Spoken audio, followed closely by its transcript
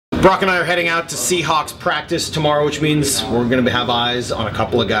Brock and I are heading out to Seahawks practice tomorrow, which means we're going to have eyes on a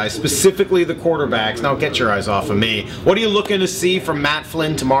couple of guys, specifically the quarterbacks. Now get your eyes off of me. What are you looking to see from Matt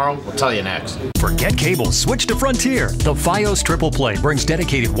Flynn tomorrow? We'll tell you next. Forget cable, switch to Frontier. The Fios Triple Play brings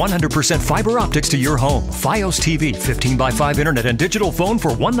dedicated 100% fiber optics to your home. Fios TV, 15x5 internet and digital phone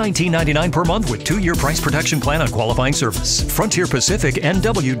for $119.99 per month with 2-year price protection plan on qualifying service.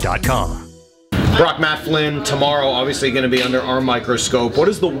 FrontierPacificNW.com. Brock, Matt Flynn, tomorrow obviously going to be under our microscope. What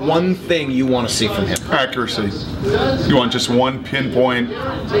is the one thing you want to see from him? Accuracy. You want just one pinpoint.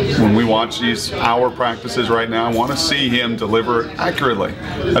 When we watch these hour practices right now, I want to see him deliver accurately.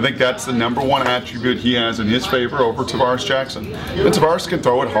 I think that's the #1 attribute he has in his favor over Tavares Jackson. And Tavares can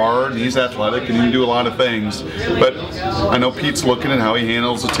throw it hard, and he's athletic, and he can do a lot of things. But I know Pete's looking at how he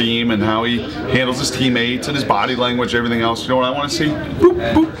handles the team and how he handles his teammates and his body language, everything else. You know what I want to see?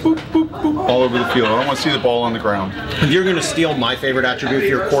 Boop, boop, boop, boop, boop, all over the field. I don't want to see the ball on the ground. If you're going to steal my favorite attribute for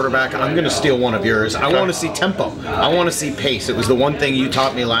your quarterback, I'm going to steal one of yours. I want to see tempo. I want to see pace. It was the one thing you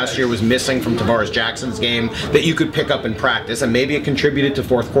taught me last year was missing from Tavares Jackson's game that you could pick up in practice, and maybe it contributed to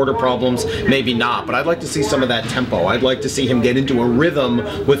fourth quarter problems, maybe not. But I'd like to see some of that tempo. I'd like to see him get into a rhythm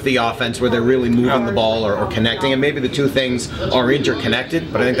with the offense where they're really moving the ball or connecting, and maybe the two things are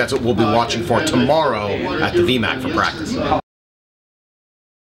interconnected, but I think that's what we'll be watching for tomorrow at the VMAC for practice.